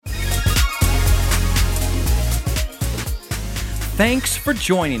Thanks for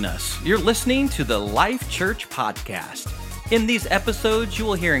joining us. You're listening to the Life Church Podcast. In these episodes, you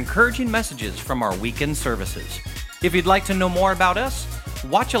will hear encouraging messages from our weekend services. If you'd like to know more about us,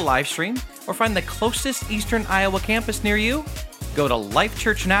 watch a live stream, or find the closest Eastern Iowa campus near you, go to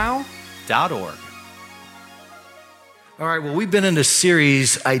lifechurchnow.org. All right, well, we've been in this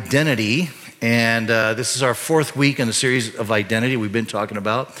series, Identity, and this is our fourth week in the series of Identity we've been talking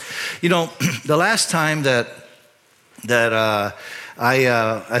about. You know, the last time that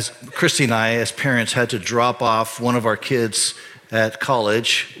as Christy and I, as parents, had to drop off one of our kids at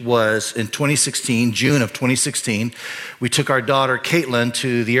college was in 2016, June of 2016. We took our daughter, Caitlin,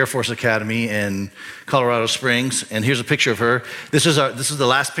 to the Air Force Academy in Colorado Springs, and here's a picture of her. This is the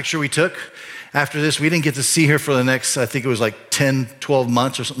last picture we took. After this, we didn't get to see her for the next, I think it was like 10, 12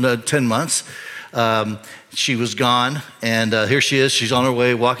 months or something, no, 10 months. She was gone, and here she is. She's on her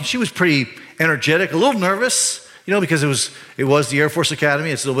way walking. She was pretty energetic, a little nervous, you know, because it was the Air Force Academy.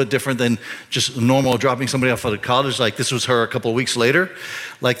 It's a little bit different than just normal dropping somebody off at college. Like this was her a couple of weeks later.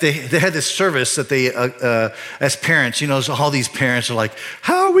 Like they had this service that they, as parents, you know, so all these parents are like,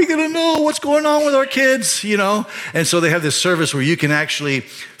 how are we going to know what's going on with our kids, you know? And so they have this service where you can actually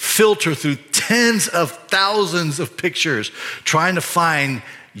filter through tens of thousands of pictures trying to find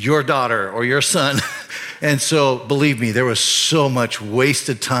your daughter or your son. And so believe me, there was so much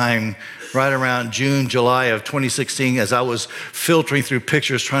wasted time right around June, July of 2016, as I was filtering through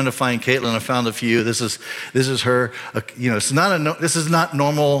pictures trying to find Caitlin. I found a few. This is her. You know, this is not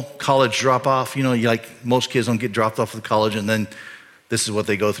normal college drop off. You know, like most kids don't get dropped off at college, and then this is what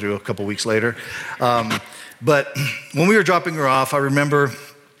they go through a couple weeks later. But when we were dropping her off, I remember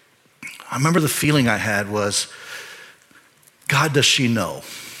the feeling I had was, God, does she know?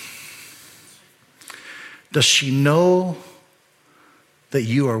 Does she know that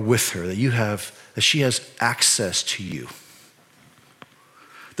you are with her, that she has access to you?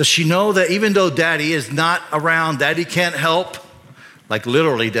 Does she know that even though daddy is not around, daddy can't help? Like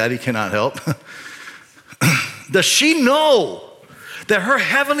literally, daddy cannot help. Does she know that her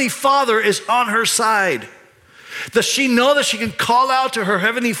heavenly Father is on her side? Does she know that she can call out to her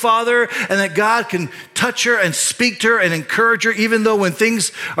heavenly Father and that God can touch her and speak to her and encourage her, even though when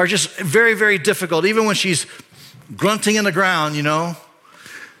things are just very, very difficult, even when she's grunting in the ground, you know?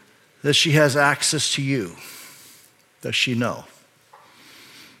 That she has access to you? Does she know?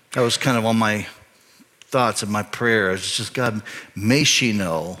 That was kind of on my thoughts and my prayer. It's just, God, may she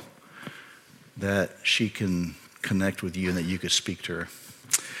know that she can connect with you and that you could speak to her.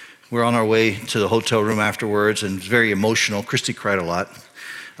 We're on our way to the hotel room afterwards, and it's very emotional. Christy cried a lot.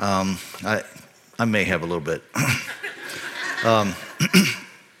 I may have a little bit.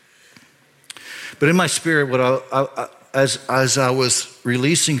 But in my spirit, as I was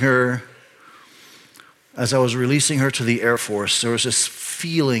releasing her to the Air Force, there was this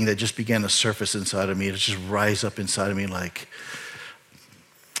feeling that just began to surface inside of me. It just rise up inside of me, like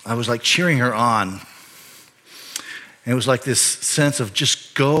I was like cheering her on. And it was like this sense of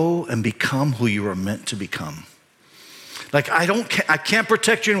just go and become who you were meant to become. Like I can't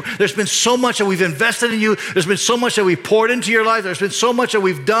protect you. There's been so much that we've invested in you. There's been so much that we've poured into your life. There's been so much that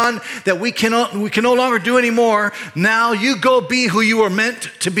we've done that we can no longer do anymore. Now you go be who you were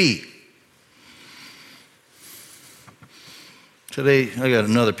meant to be. Today, I got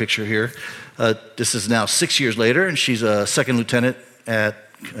another picture here. This is now 6 years later, and she's a second lieutenant at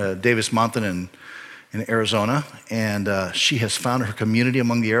Davis-Monthan in Arizona, and she has found her community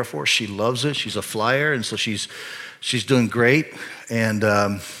among the Air Force. She loves it. She's a flyer, and so she's doing great, and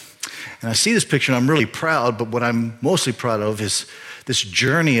I see this picture, and I'm really proud, but what I'm mostly proud of is this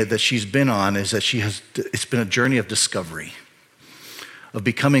journey that she's been on, is that it's been a journey of discovery, of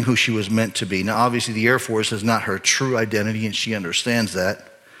becoming who she was meant to be. Now, obviously, the Air Force is not her true identity, and she understands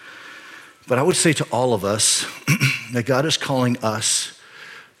that, but I would say to all of us that God is calling us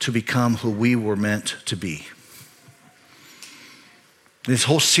to become who we were meant to be. This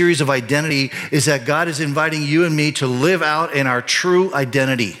whole series of identity is that God is inviting you and me to live out in our true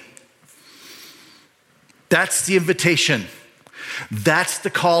identity. That's the invitation. That's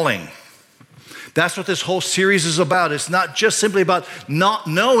the calling. That's what this whole series is about. It's not just simply about not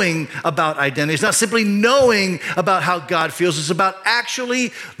knowing about identity. It's not simply knowing about how God feels. It's about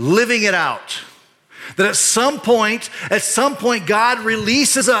actually living it out. That at some point, God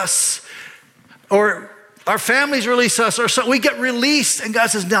releases us, or our families release us, or so we get released, and God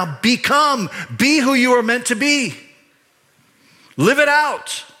says, now be who you are meant to be. Live it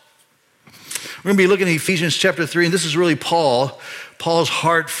out. We're going to be looking at Ephesians chapter 3, and this is really Paul's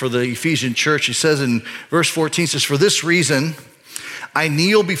heart for the Ephesian church. He says in verse 14, he says, for this reason, I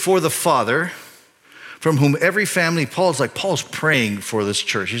kneel before the Father, from whom every family, Paul's praying for this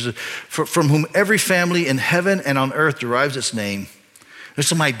church. He says, from whom every family in heaven and on earth derives its name. There's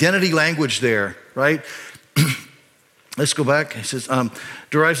some identity language there, right? Let's go back. He says,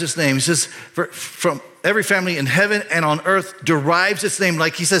 derives its name. He says, from every family in heaven and on earth derives its name.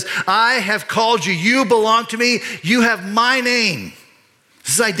 Like he says, I have called you. You belong to me. You have my name.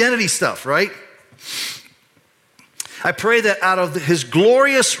 This is identity stuff, right? I pray that out of his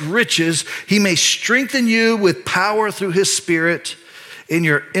glorious riches, he may strengthen you with power through his Spirit in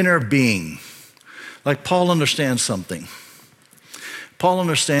your inner being. Like Paul understands something. Paul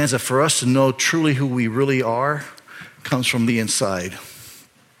understands that for us to know truly who we really are comes from the inside.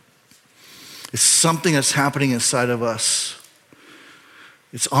 It's something that's happening inside of us.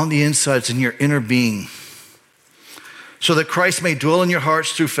 It's on the inside, it's in your inner being. So that Christ may dwell in your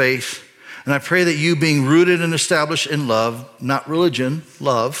hearts through faith. And I pray that you, being rooted and established in love, not religion,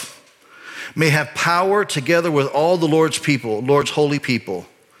 love, may have power together with all the Lord's people, Lord's holy people.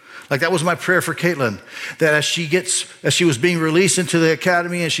 Like that was my prayer for Caitlin, that as she was being released into the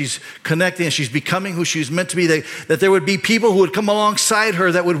academy and she's connecting and she's becoming who she's meant to be, that there would be people who would come alongside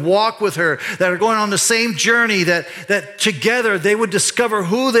her, that would walk with her, that are going on the same journey, that together they would discover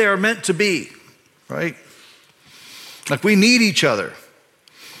who they are meant to be, right? Like we need each other.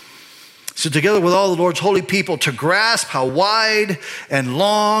 So together with all the Lord's holy people to grasp how wide and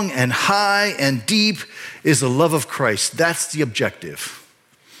long and high and deep is the love of Christ. That's the objective.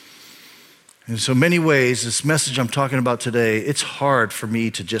 In so many ways, this message I'm talking about today, it's hard for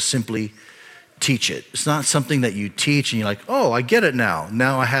me to just simply teach it. It's not something that you teach and you're like, oh, I get it now.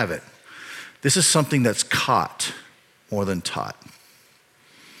 Now I have it. This is something that's caught more than taught.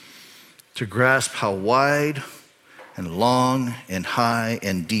 To grasp how wide and long and high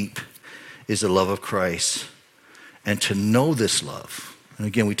and deep is the love of Christ. And to know this love. And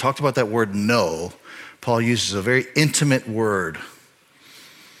again, we talked about that word know. Paul uses a very intimate word.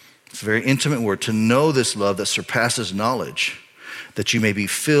 It's a very intimate word, to know this love that surpasses knowledge, that you may be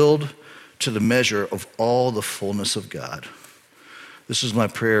filled to the measure of all the fullness of God. This is my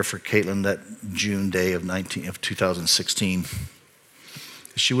prayer for Caitlin that June day of 2016.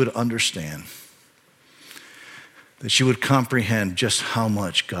 That she would understand, that she would comprehend just how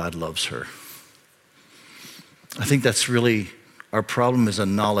much God loves her. I think that's really, our problem is a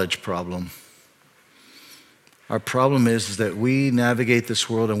knowledge problem. Our problem is that we navigate this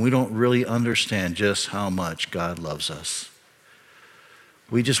world and we don't really understand just how much God loves us.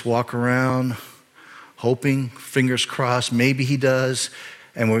 We just walk around hoping, fingers crossed, maybe he does.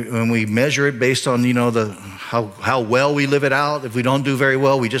 And when we measure it based on, how well we live it out, if we don't do very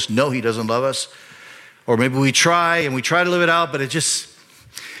well, we just know he doesn't love us. Or maybe we try to live it out, but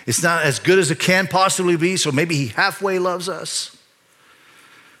it's not as good as it can possibly be, so maybe he halfway loves us.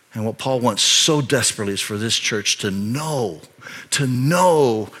 And what Paul wants so desperately is for this church to know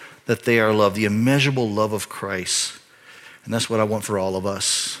that they are loved, the immeasurable love of Christ. And that's what I want for all of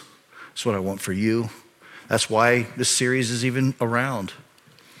us. That's what I want for you. That's why this series is even around.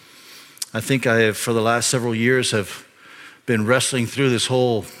 I think I have, for the last several years, have been wrestling through this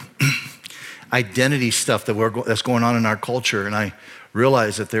whole identity stuff that's going on in our culture. And I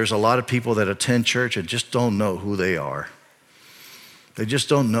realize that there's a lot of people that attend church and just don't know who they are. They just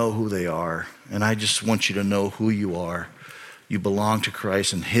don't know who they are. And I just want you to know who you are. You belong to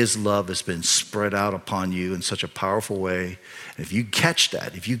Christ, and his love has been spread out upon you in such a powerful way. And if you catch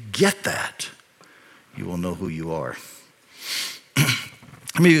that, if you get that, you will know who you are.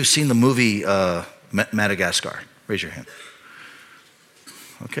 How many of you have seen the movie Madagascar? Raise your hand.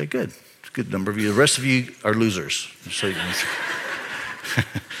 Okay, good. Good number of you. The rest of you are losers. So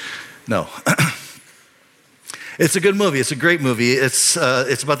no. It's a good movie. It's a great movie. It's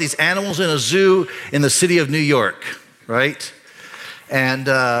about these animals in a zoo in the city of New York, right? And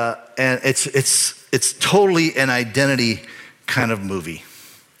it's totally an identity kind of movie.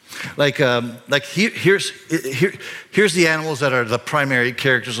 Here's the animals that are the primary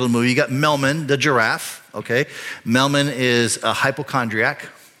characters of the movie. You got Melman, the giraffe. Okay, Melman is a hypochondriac.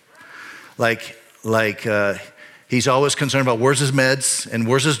 He's always concerned about where's his meds and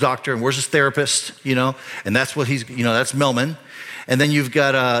where's his doctor and where's his therapist, and that's what that's Melman. And then you've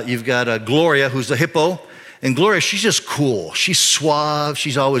got Gloria, who's the hippo. And Gloria, she's just cool. She's suave.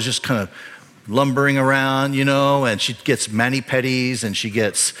 She's always just kind of lumbering around, and she gets mani-pedis and she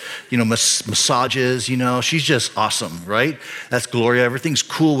gets, massages, She's just awesome, right? That's Gloria. Everything's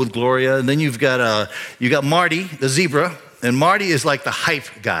cool with Gloria. And then you got Marty, the zebra. And Marty is like the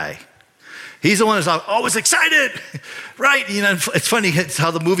hype guy. He's the one who's always excited, right? You know, it's funny it's how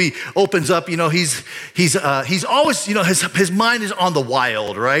the movie opens up. You know, he's always, you know, his mind is on the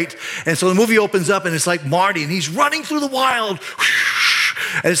wild, right? And so the movie opens up and it's like Marty and he's running through the wild.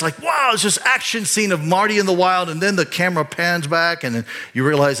 And it's like, wow, it's this action scene of Marty in the wild. And then the camera pans back and then you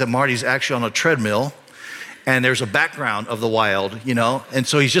realize that Marty's actually on a treadmill and there's a background of the wild, you know? And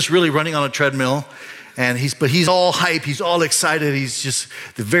so he's just really running on a treadmill. And he's all hype, he's all excited, he's just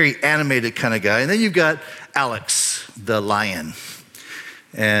the very animated kind of guy. And then you've got Alex, the lion.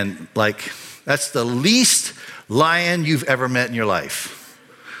 And like, that's the least lion you've ever met in your life.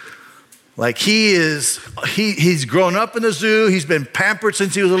 Like he's grown up in the zoo, he's been pampered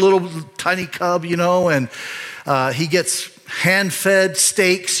since he was a little tiny cub, you know, and he gets hand-fed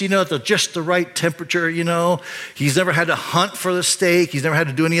steaks, you know, at just the right temperature, you know. He's never had to hunt for the steak. He's never had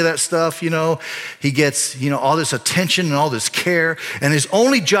to do any of that stuff, you know. He gets, you know, all this attention and all this care. And his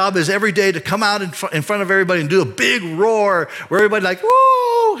only job is every day to come out in front of everybody and do a big roar where everybody's like,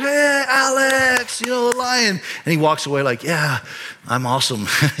 woo, hey, Alex, you know, the lion. And he walks away like, yeah, I'm awesome.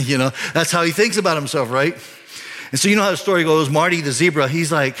 You know, that's how he thinks about himself, right? And so you know how the story goes. Marty the zebra,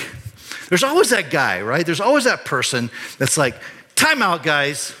 he's like, there's always that guy, right? There's always that person that's like, time out,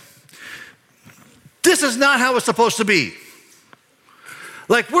 guys. This is not how it's supposed to be.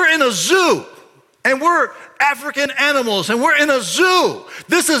 Like, we're in a zoo, and we're African animals, and we're in a zoo.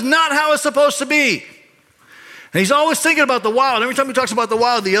 This is not how it's supposed to be. And he's always thinking about the wild. Every time he talks about the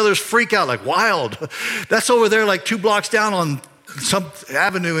wild, the others freak out, like, wild? That's over there like 2 blocks down on some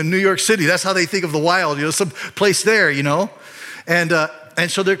avenue in New York City. That's how they think of the wild, you know, some place there, you know? And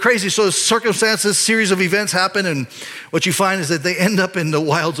so they're crazy. So circumstances, series of events happen, and what you find is that they end up in the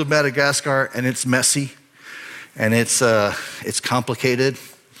wilds of Madagascar, and it's messy, and it's complicated.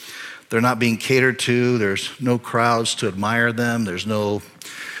 They're not being catered to. There's no crowds to admire them. There's no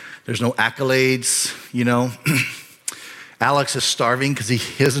accolades, you know. Alex is starving because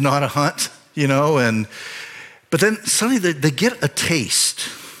he doesn't know how to hunt, you know. But then suddenly they get a taste.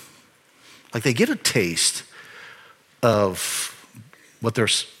 Like they get a taste of what they're,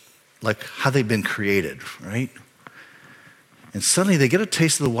 like how they've been created, right? And suddenly they get a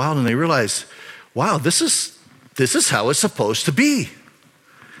taste of the wild and they realize, wow, this is how it's supposed to be.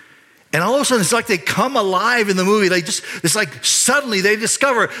 And all of a sudden it's like they come alive in the movie. It's like suddenly they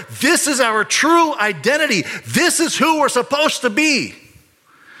discover this is our true identity. This is who we're supposed to be.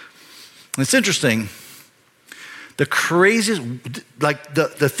 And it's interesting. The craziest, like the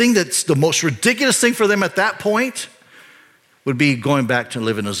thing that's the most ridiculous thing for them at that point would be going back to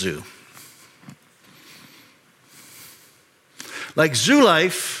live in a zoo. Like zoo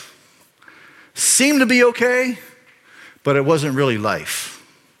life seemed to be okay, but it wasn't really life.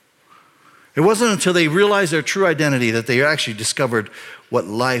 It wasn't until they realized their true identity that they actually discovered what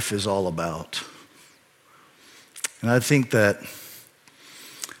life is all about. And I think that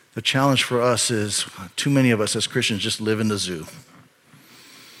the challenge for us is too many of us as Christians just live in the zoo.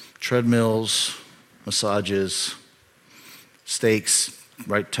 Treadmills, massages, steaks,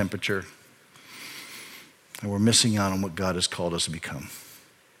 right temperature. And we're missing out on what God has called us to become.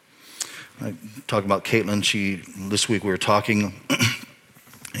 I talk about Caitlin. This week we were talking,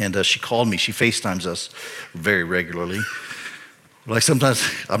 and she called me. She FaceTimes us very regularly. Like sometimes,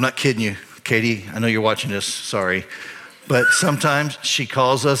 I'm not kidding you, Katie. I know you're watching this. Sorry. But sometimes she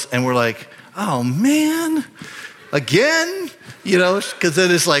calls us, and we're like, oh, man, again? You know, because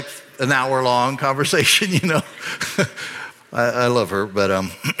then it's like an hour-long conversation, you know. I love her, but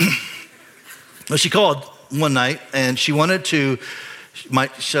she called one night and she wanted to.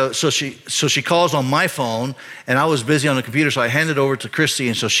 So she calls on my phone, and I was busy on the computer, so I handed it over to Christy,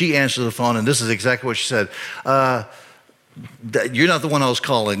 and so she answered the phone, and this is exactly what she said. You're not the one I was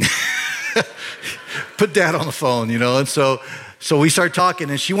calling. Put Dad on the phone, you know. And so we start talking,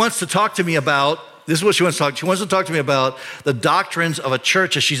 and she wants to talk to me about. This is what she wants to talk. She wants to talk to me about the doctrines of a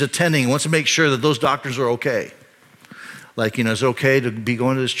church that she's attending, and wants to make sure that those doctrines are okay. Like, you know, is it okay to be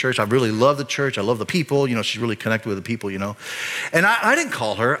going to this church? I really love the church. I love the people. You know, she's really connected with the people, you know. And I didn't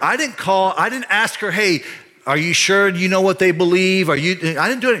call her. I didn't ask her, hey, are you sure you know what they believe? I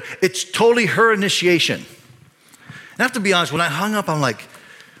didn't do it. It's totally her initiation. And I have to be honest, when I hung up, I'm like,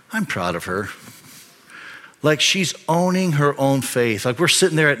 I'm proud of her. Like she's owning her own faith. Like we're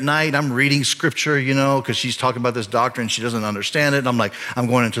sitting there at night, I'm reading scripture, you know, because she's talking about this doctrine, she doesn't understand it. And I'm like, I'm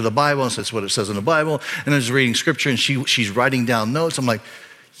going into the Bible, and that's what it says in the Bible. And I'm just reading scripture, and she's writing down notes. I'm like,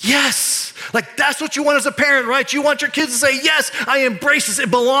 yes, like that's what you want as a parent, right? You want your kids to say, yes, I embrace this.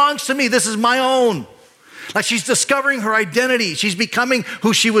 It belongs to me. This is my own. Like she's discovering her identity. She's becoming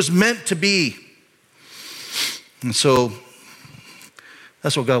who she was meant to be. And so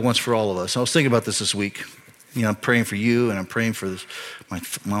That's what God wants for all of us. I was thinking about this week. I'm praying for you, and I'm praying for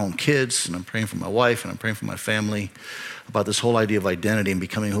my own kids, and I'm praying for my wife, and I'm praying for my family about this whole idea of identity and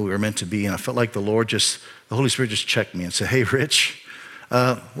becoming who we were meant to be. And I felt like the Holy Spirit just checked me and said, hey, Rich,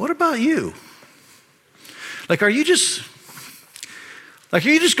 what about you? Like, are you just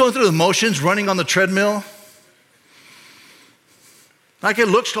going through the motions, running on the treadmill? Like, it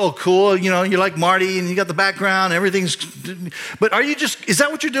looks all cool, you're like Marty and you got the background, but is that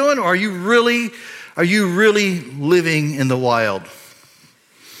what you're doing? Or are you really living in the wild?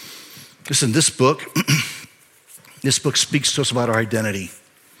 Listen, this book speaks to us about our identity.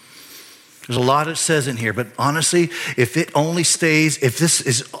 There's a lot it says in here, but honestly, if it only stays,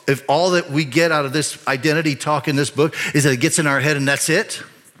 if all that we get out of this identity talk in this book is that it gets in our head and that's it,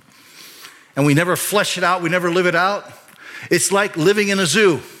 and we never flesh it out, we never live it out, it's like living in a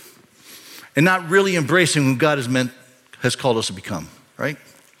zoo and not really embracing who God has called us to become, right?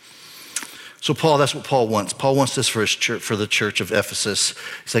 So that's what Paul wants. Paul wants this for his church, for the church of Ephesus.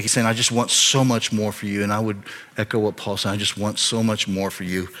 He's saying, I just want so much more for you. And I would echo what Paul said. I just want so much more for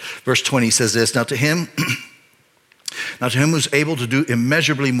you. Verse 20 says this, now to him who's able to do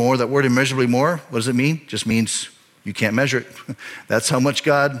immeasurably more. That word immeasurably more, what does it mean? It just means you can't measure it. That's how much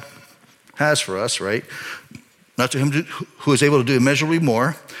God has for us, right? Now to him who is able to do immeasurably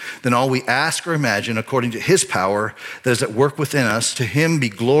more than all we ask or imagine, according to his power that is at work within us, to him be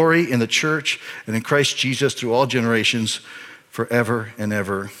glory in the church and in Christ Jesus through all generations, forever and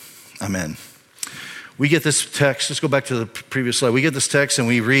ever. Amen. We get this text, let's go back to the previous slide. We get this text and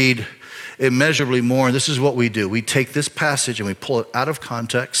we read immeasurably more, and this is what we do. We take this passage and we pull it out of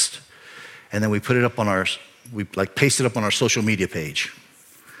context, and then we put it up on we paste it up on our social media page.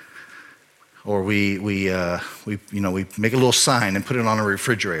 Or we make a little sign and put it on a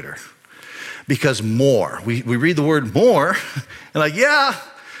refrigerator. Because more, we read the word more, and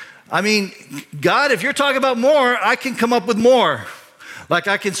God, if you're talking about more, I can come up with more. Like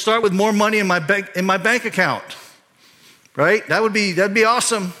I can start with more money in my bank account, right? That'd be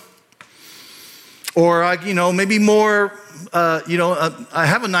awesome. Or maybe more. I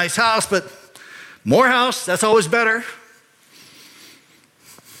have a nice house, but more house, that's always better.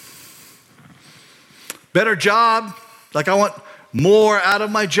 Better job, like I want more out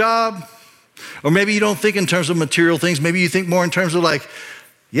of my job. Or maybe you don't think in terms of material things. Maybe you think more in terms of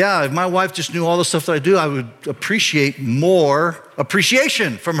if my wife just knew all the stuff that I do, I would appreciate more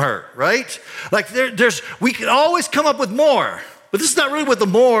appreciation from her, right? We can always come up with more. But this is not really what the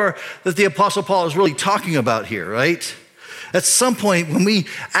more that the Apostle Paul is really talking about here, right? At some point, when we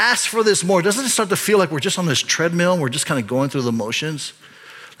ask for this more, doesn't it start to feel like we're just on this treadmill and we're just kind of going through the motions?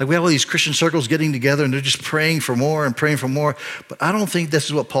 Like we have all these Christian circles getting together and they're just praying for more and praying for more. But I don't think this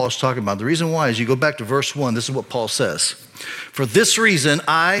is what Paul is talking about. The reason why is you go back to verse 1, this is what Paul says. For this reason,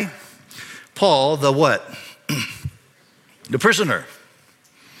 I, Paul, the what? The prisoner.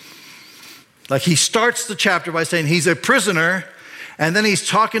 Like he starts the chapter by saying he's a prisoner, and then he's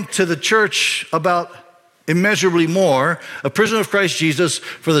talking to the church about immeasurably more, a prisoner of Christ Jesus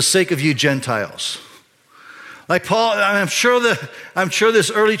for the sake of you Gentiles. Like Paul, I'm sure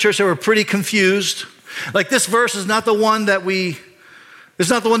this early church, they were pretty confused. Like this verse is not the one that we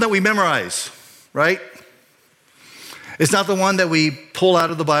memorize, right? It's not the one that we pull out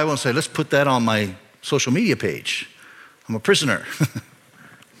of the Bible and say, let's put that on my social media page. I'm a prisoner.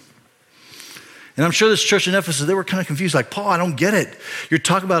 And I'm sure this church in Ephesus, they were kind of confused. Like, Paul, I don't get it. You're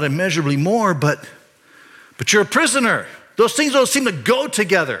talking about immeasurably more, but you're a prisoner. Those things don't seem to go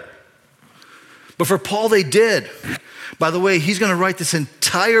together. But for Paul, they did. By the way, he's going to write this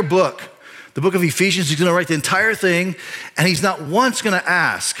entire book, the book of Ephesians. He's going to write the entire thing, and he's not once going to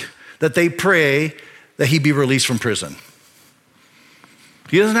ask that they pray that he be released from prison.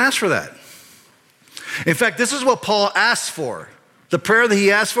 He doesn't ask for that. In fact, this is what Paul asks for. The prayer that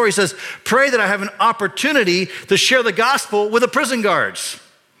he asked for, he says, pray that I have an opportunity to share the gospel with the prison guards.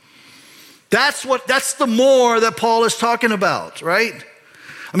 That's the more that Paul is talking about, right?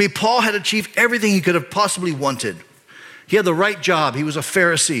 I mean, Paul had achieved everything he could have possibly wanted. He had the right job. He was a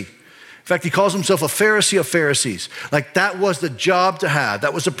Pharisee. In fact, he calls himself a Pharisee of Pharisees. Like that was the job to have.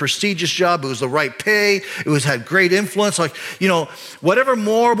 That was a prestigious job. It was the right pay. It had great influence. Whatever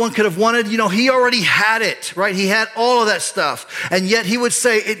more one could have wanted, he already had it, right? He had all of that stuff. And yet he would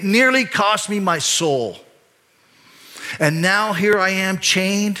say, it nearly cost me my soul. And now here I am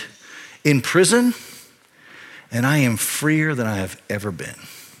chained in prison, and I am freer than I have ever been.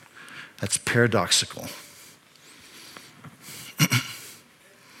 That's paradoxical.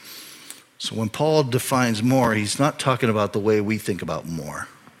 So when Paul defines more, he's not talking about the way we think about more.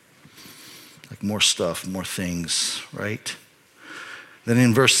 Like more stuff, more things, right? Then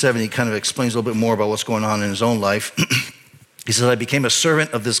in verse 7, he kind of explains a little bit more about what's going on in his own life. He says, I became a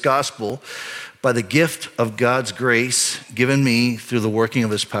servant of this gospel by the gift of God's grace given me through the working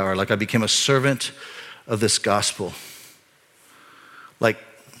of his power. Like I became a servant of this gospel. Like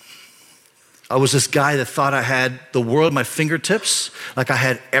I was this guy that thought I had the world at my fingertips, like I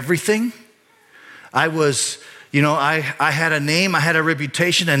had everything. I was, I had a name, I had a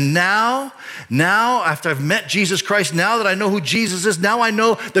reputation, and now after I've met Jesus Christ, now that I know who Jesus is, now I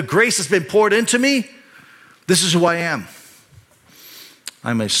know the grace has been poured into me, this is who I am.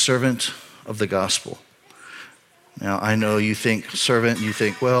 I'm a servant of the gospel. Now, I know you think servant, you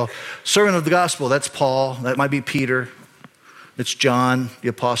think, well, servant of the gospel, that's Paul, that might be Peter, it's John, the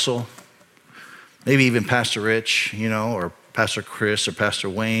apostle, maybe even Pastor Rich, or Pastor Chris or Pastor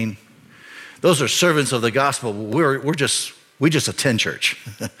Wayne. Those are servants of the gospel. We just attend church.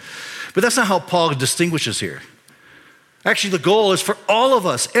 But that's not how Paul distinguishes here. Actually, the goal is for all of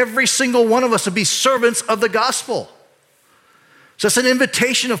us, every single one of us, to be servants of the gospel. So it's an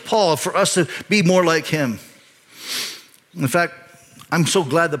invitation of Paul for us to be more like him. In fact, I'm so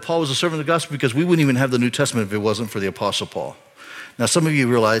glad that Paul was a servant of the gospel because we wouldn't even have the New Testament if it wasn't for the Apostle Paul. Now, some of you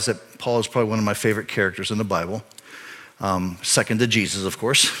realize that Paul is probably one of my favorite characters in the Bible, second to Jesus, of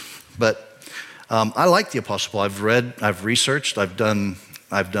course. But I like the Apostle Paul. I've read, I've researched, I've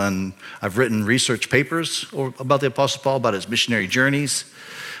written research papers about the Apostle Paul, about his missionary journeys,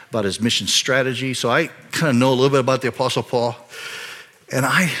 about his mission strategy. So I kind of know a little bit about the Apostle Paul. And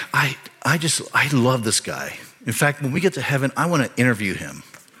I love this guy. In fact, when we get to heaven, I want to interview him.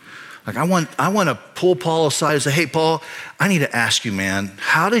 Like I want to pull Paul aside and say, hey, Paul, I need to ask you, man,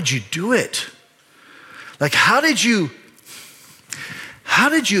 how did you do it? Like, how did you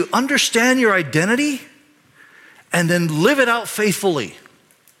understand your identity and then live it out faithfully?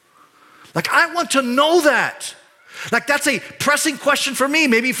 Like, I want to know that. Like, that's a pressing question for me,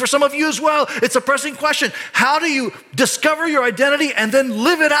 maybe for some of you as well. It's a pressing question. How do you discover your identity and then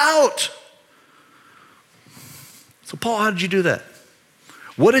live it out? So, Paul, how did you do that?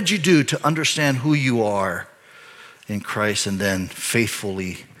 What did you do to understand who you are in Christ and then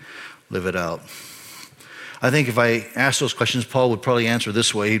faithfully live it out? I think if I asked those questions, Paul would probably answer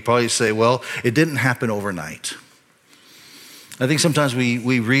this way. He'd probably say, well, it didn't happen overnight. I think sometimes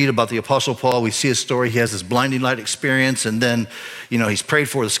we read about the Apostle Paul, we see his story, he has this blinding light experience, and then, he's prayed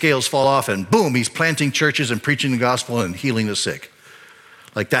for, the scales fall off, and boom, he's planting churches and preaching the gospel and healing the sick.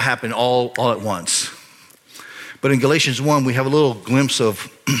 Like that happened all at once. But in Galatians 1, we have a little glimpse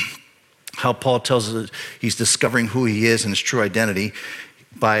of how Paul tells us that he's discovering who he is and his true identity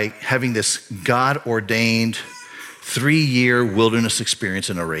by having this God-ordained 3-year wilderness experience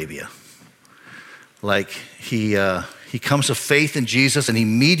in Arabia. Like he comes to faith in Jesus and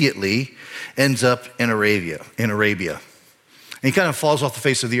immediately ends up in Arabia. And he kind of falls off the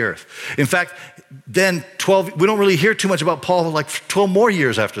face of the earth. In fact, then we don't really hear too much about Paul like 12 more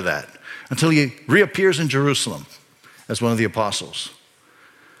years after that until he reappears in Jerusalem as one of the apostles.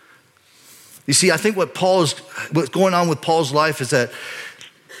 You see, I think what's going on with Paul's life is that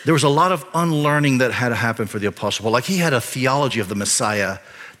there was a lot of unlearning that had to happen for the apostle Paul. Like he had a theology of the Messiah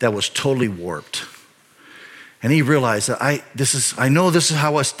that was totally warped. And he realized that I know this is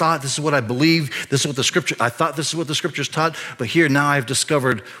how I thought, this is what I believe, I thought this is what the scriptures taught, but here now I've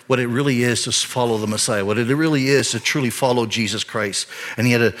discovered what it really is to follow the Messiah, what it really is to truly follow Jesus Christ. And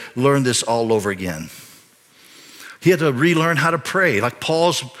he had to learn this all over again. He had to relearn how to pray. Like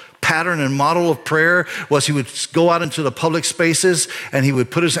Paul's pattern and model of prayer was he would go out into the public spaces and he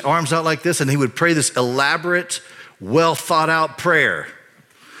would put his arms out like this and he would pray this elaborate, well thought out prayer.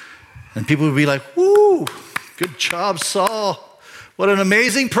 And people would be like, woo, good job, Saul. What an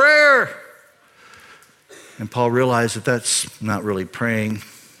amazing prayer. And Paul realized that that's not really praying.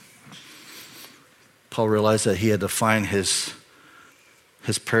 Paul realized that he had to find his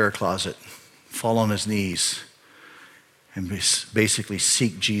prayer closet, fall on his knees, and basically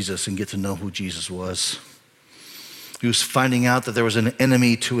seek Jesus and get to know who Jesus was. He was finding out that there was an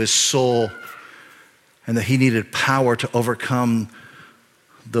enemy to his soul and that he needed power to overcome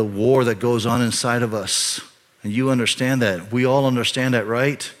the war that goes on inside of us. And you understand that. We all understand that,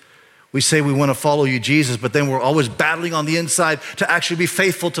 right? We say we want to follow you, Jesus, but then we're always battling on the inside to actually be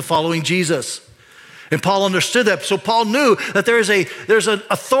faithful to following Jesus. And Paul understood that. So Paul knew that there's an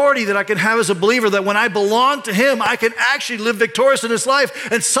authority that I can have as a believer, that when I belong to him, I can actually live victorious in this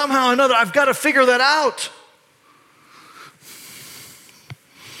life. And somehow or another, I've got to figure that out.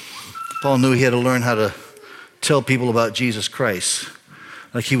 Paul knew he had to learn how to tell people about Jesus Christ.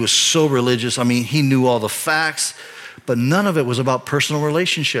 Like he was so religious. I mean, he knew all the facts, but none of it was about personal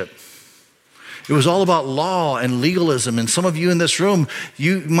relationship. It was all about law and legalism. And some of you in this room,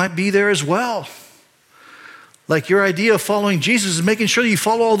 you might be there as well. Like your idea of following Jesus is making sure that you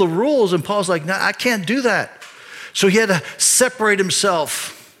follow all the rules. And Paul's like, no, I can't do that. So he had to separate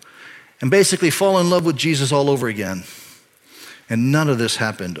himself and basically fall in love with Jesus all over again. And none of this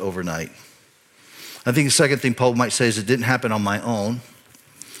happened overnight. I think the second thing Paul might say is it didn't happen on my own.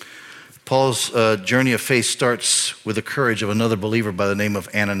 Paul's journey of faith starts with the courage of another believer by the name of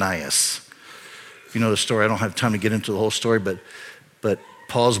Ananias. If you know the story, I don't have time to get into the whole story, but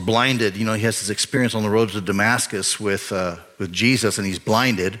Paul's blinded. You know, he has this experience on the road to Damascus with Jesus, and he's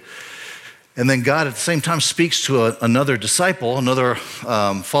blinded. And then God at the same time speaks to another disciple, another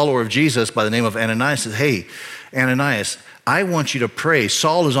follower of Jesus by the name of Ananias, says, hey, Ananias, I want you to pray.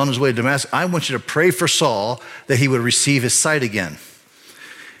 Saul is on his way to Damascus. I want you to pray for Saul that he would receive his sight again.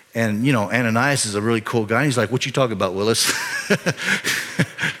 And, you know, Ananias is a really cool guy. He's like, what you talking about, Willis?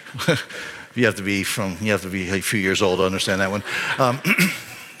 You have to be a few years old to understand that one.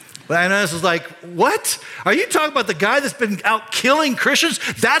 But Ananias is like, what? Are you talking about the guy that's been out killing Christians?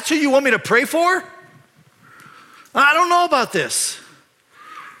 That's who you want me to pray for? I don't know about this.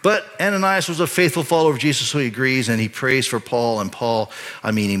 But Ananias was a faithful follower of Jesus, so he agrees, and he prays for Paul. And Paul,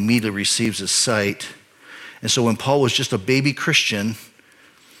 immediately receives his sight. And so when Paul was just a baby Christian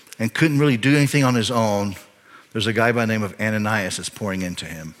and couldn't really do anything on his own, there's a guy by the name of Ananias that's pouring into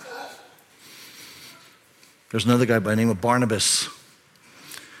him. There's another guy by the name of Barnabas.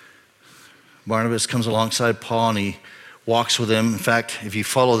 Barnabas comes alongside Paul and he walks with him. In fact, if you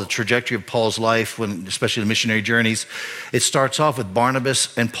follow the trajectory of Paul's life, especially the missionary journeys, it starts off with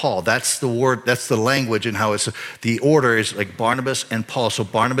Barnabas and Paul. That's the word, that's the language, and how the order is like Barnabas and Paul. So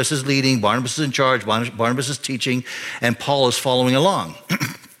Barnabas is leading, Barnabas is in charge, Barnabas is teaching, and Paul is following along.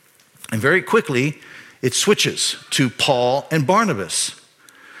 And very quickly, it switches to Paul and Barnabas.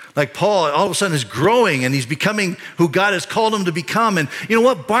 Like Paul all of a sudden is growing and he's becoming who God has called him to become. And you know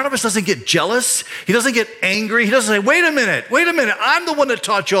what? Barnabas doesn't get jealous. He doesn't get angry. He doesn't say, wait a minute. I'm the one that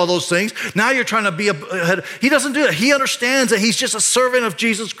taught you all those things. Now you're trying to be ahead. He doesn't do that. He understands that he's just a servant of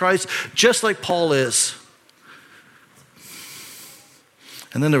Jesus Christ, just like Paul is.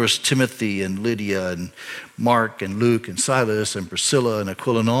 And then there was Timothy and Lydia and Mark and Luke and Silas and Priscilla and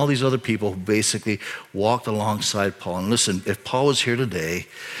Aquila and all these other people who basically walked alongside Paul. And listen, if Paul was here today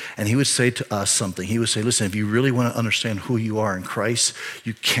and he would say to us something, he would say, listen, if you really want to understand who you are in Christ,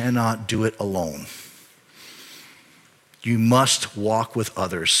 you cannot do it alone. You must walk with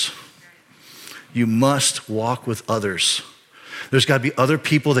others. You must walk with others. There's got to be other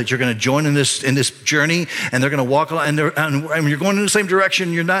people that you're going to join in this journey, and they're going to walk along, and you're going in the same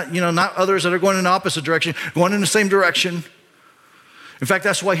direction. You're not, not others that are going in the opposite direction, going in the same direction. In fact,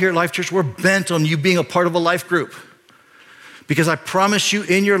 that's why here at Life Church, we're bent on you being a part of a life group. Because I promise you,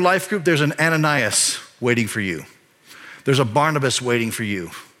 in your life group, there's an Ananias waiting for you. There's a Barnabas waiting for you.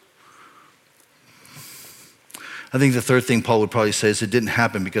 I think the third thing Paul would probably say is it didn't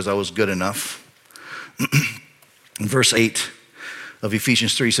happen because I was good enough. In verse 8 of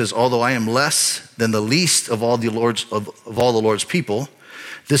Ephesians 3 says, although I am less than the least of all the Lord's people,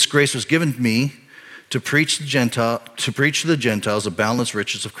 this grace was given to me to preach to the Gentiles the boundless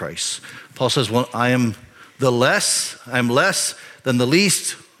riches of Christ. Paul says, well, I am less than the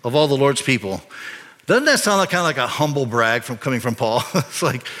least of all the Lord's people. Doesn't that sound kind of like a humble brag coming from Paul? It's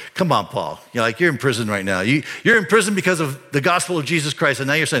like, come on, Paul. You're in prison right now. You're in prison because of the gospel of Jesus Christ, and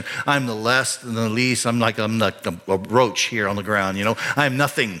now you're saying, I'm the less and the least. I'm like a roach here on the ground. I am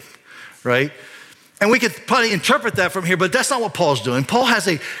nothing, right? And we could probably interpret that from here, but that's not what Paul's doing. Paul has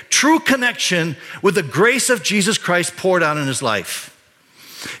a true connection with the grace of Jesus Christ poured out in his life.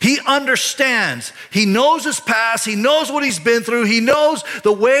 He understands. He knows his past. He knows what he's been through. He knows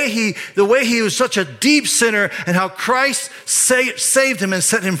the way he was such a deep sinner and how Christ saved him and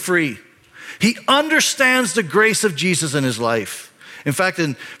set him free. He understands the grace of Jesus in his life. In fact,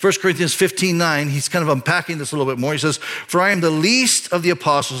 in 1 Corinthians 15:9, he's kind of unpacking this a little bit more. He says, for I am the least of the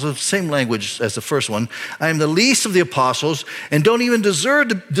apostles, the same language as the first one. I am the least of the apostles and don't even deserve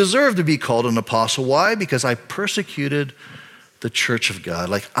to be called an apostle. Why? Because I persecuted the church of God.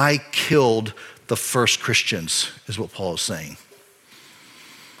 Like I killed the first Christians, is what Paul is saying.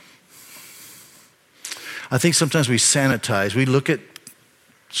 I think sometimes we sanitize. We look at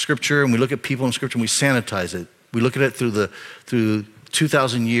Scripture and we look at people in Scripture and we sanitize it. We look at it through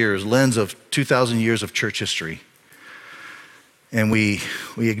 2,000 years, lens of 2,000 years of church history. And we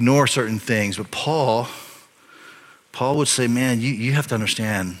ignore certain things. But Paul would say, man, you have to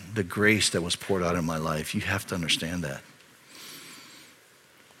understand the grace that was poured out in my life. You have to understand that.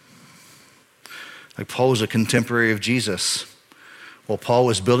 Like Paul was a contemporary of Jesus. While Paul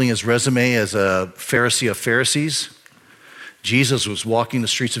was building his resume as a Pharisee of Pharisees, Jesus was walking the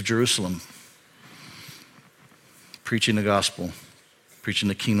streets of Jerusalem, preaching the gospel, preaching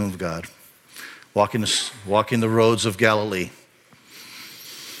the kingdom of God, walking the roads of Galilee.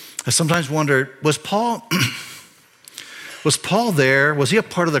 I sometimes wonder, was Paul there? Was he a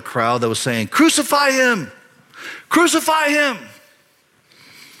part of the crowd that was saying, "Crucify him! Crucify him!"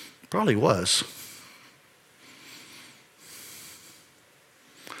 Probably was.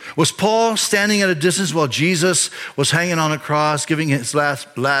 Was Paul standing at a distance while Jesus was hanging on a cross, giving his last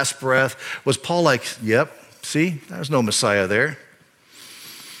breath? Was Paul like, "Yep, see, there's no Messiah there.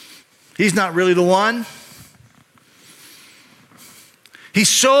 He's not really the one"? He's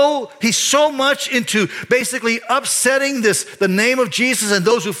so much into basically upsetting the name of Jesus and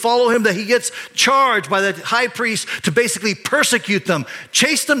those who follow him that he gets charged by the high priest to basically persecute them,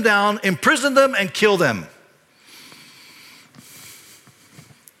 chase them down, imprison them, and kill them.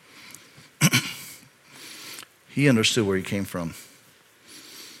 He understood where he came from.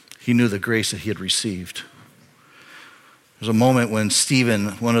 He knew the grace that he had received. There's a moment when Stephen,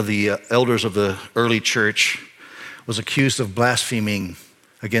 one of the elders of the early church, was accused of blaspheming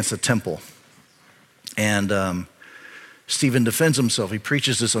against the temple. And Stephen defends himself. He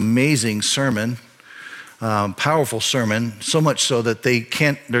preaches this amazing sermon, powerful sermon, so much so that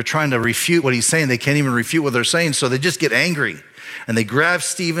they're trying to refute what he's saying. They can't even refute what they're saying, so they just get angry. And they grab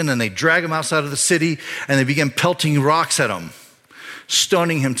Stephen and they drag him outside of the city and they begin pelting rocks at him,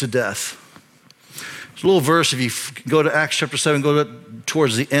 stoning him to death. There's a little verse, if you go to Acts chapter 7,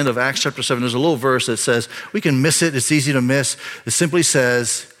 towards the end of Acts chapter 7, there's a little verse that says, we can miss it, it's easy to miss. It simply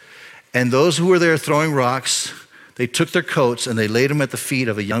says, "And those who were there throwing rocks, they took their coats and they laid them at the feet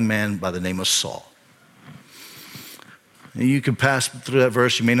of a young man by the name of Saul." And you can pass through that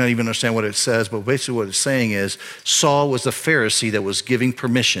verse, you may not even understand what it says, but basically what it's saying is, Saul was the Pharisee that was giving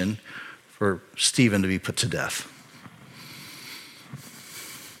permission for Stephen to be put to death.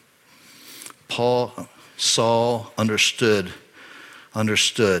 Saul understood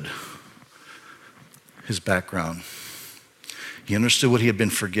his background. He understood what he had been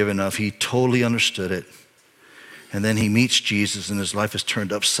forgiven of. He totally understood it. And then he meets Jesus and his life is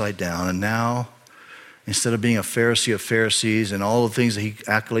turned upside down. And now, instead of being a Pharisee of Pharisees and all the things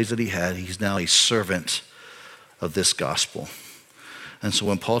accolades that he had, he's now a servant of this gospel. And so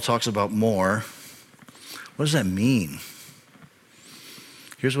when Paul talks about more, what does that mean?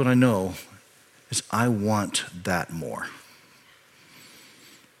 Here's what I know, is I want that more.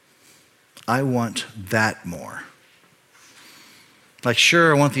 I want that more. Like,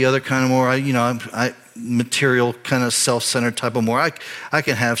 sure, I want the other kind of more. I material kind of self-centered type of more. I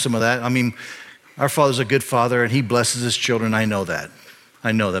can have some of that. I mean, our Father's a good Father and he blesses his children. I know that.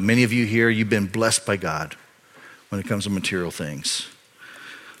 Many of you here, you've been blessed by God when it comes to material things.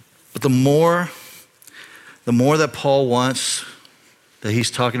 But the more that Paul wants, that he's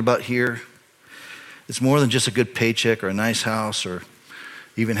talking about here, it's more than just a good paycheck or a nice house or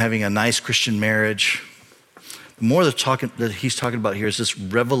even having a nice Christian marriage. The more that he's talking about here is this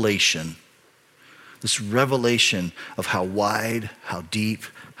revelation of how wide, how deep,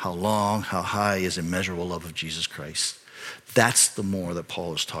 how long, how high is immeasurable love of Jesus Christ. That's the more that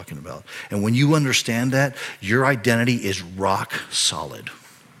Paul is talking about. And when you understand that, your identity is rock solid.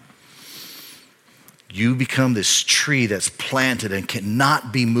 You become this tree that's planted and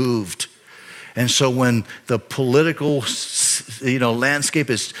cannot be moved. And so when the political, landscape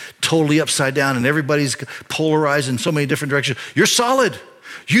is totally upside down and everybody's polarized in so many different directions, you're solid.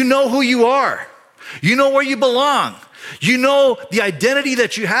 You know who you are. You know where you belong. You know the identity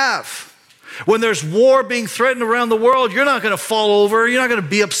that you have. When there's war being threatened around the world, you're not going to fall over. You're not going to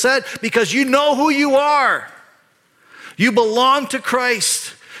be upset because you know who you are. You belong to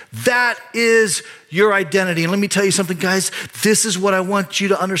Christ. That is your identity. And let me tell you something, guys. This is what I want you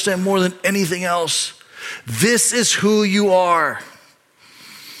to understand more than anything else. This is who you are.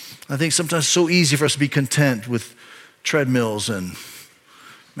 I think sometimes it's so easy for us to be content with treadmills and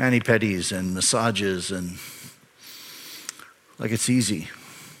mani-pedis and massages and like it's easy.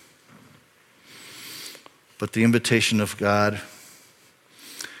 But the invitation of God,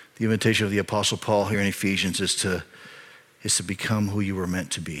 the invitation of the Apostle Paul here in Ephesians is to become who you were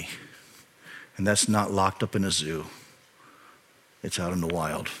meant to be. And that's not locked up in a zoo. It's out in the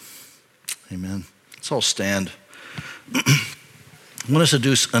wild. Amen. Let's all stand. I want us to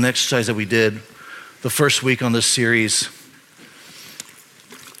do an exercise that we did the first week on this series.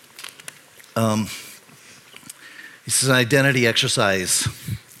 This is an identity exercise.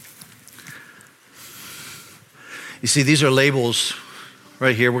 You see, these are labels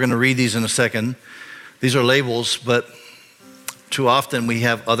right here. We're going to read these in a second. These are labels, but Too often we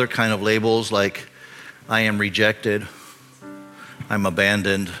have other kind of labels like I am rejected, I'm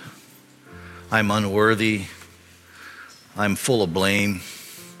abandoned, I'm unworthy, I'm full of blame.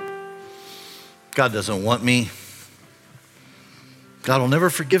 God doesn't want me. God will never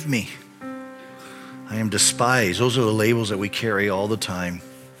forgive me. I am despised. Those are the labels that we carry all the time.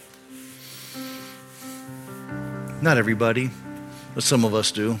 Not everybody, but some of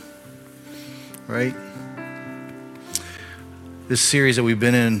us do, right? This series that we've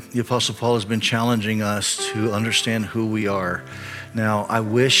been in, the Apostle Paul has been challenging us to understand who we are. Now, I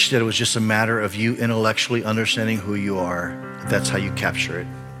wish that it was just a matter of you intellectually understanding who you are. That's how you capture it.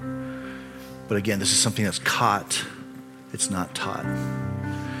 But again, this is something that's caught. It's not taught.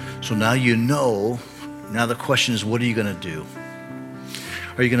 So now you know. Now the question is, what are you going to do?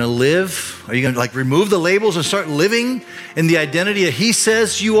 Are you going to live? Are you going to remove the labels and start living in the identity that he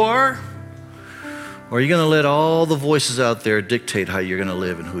says you are? Or are you going to let all the voices out there dictate how you're going to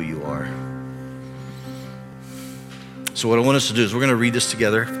live and who you are? So what I want us to do is we're going to read this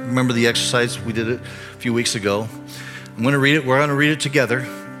together. Remember the exercise? We did it a few weeks ago. I'm going to read it. We're going to read it together.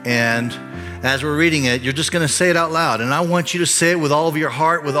 And as we're reading it, you're just going to say it out loud. And I want you to say it with all of your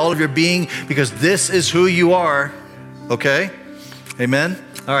heart, with all of your being, because this is who you are. Okay? Amen?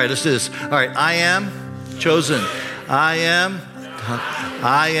 All right, let's do this. All right, I am chosen. I am.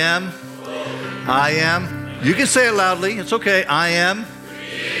 You can say it loudly. It's okay. I am.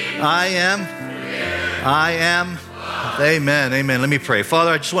 Amen. Let me pray.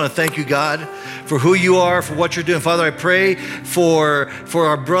 Father, I just want to thank you, God, for who you are, for what you're doing. Father, I pray for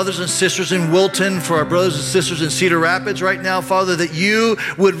our brothers and sisters in Wilton, for our brothers and sisters in Cedar Rapids right now, Father, that you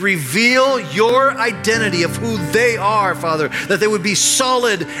would reveal your identity of who they are, Father, that they would be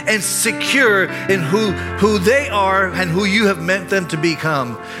solid and secure in who they are and who you have meant them to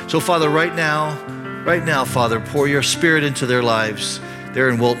become. So, Father, right now, Father, pour your Spirit into their lives. They're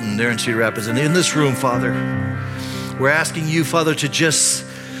in Wilton, they're in Cedar Rapids, and in this room, Father, we're asking you, Father, to just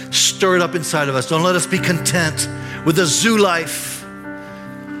stir it up inside of us. Don't let us be content with the zoo life.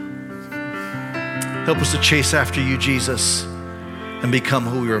 Help us to chase after you, Jesus, and become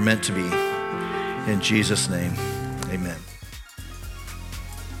who we were meant to be. In Jesus' name, amen.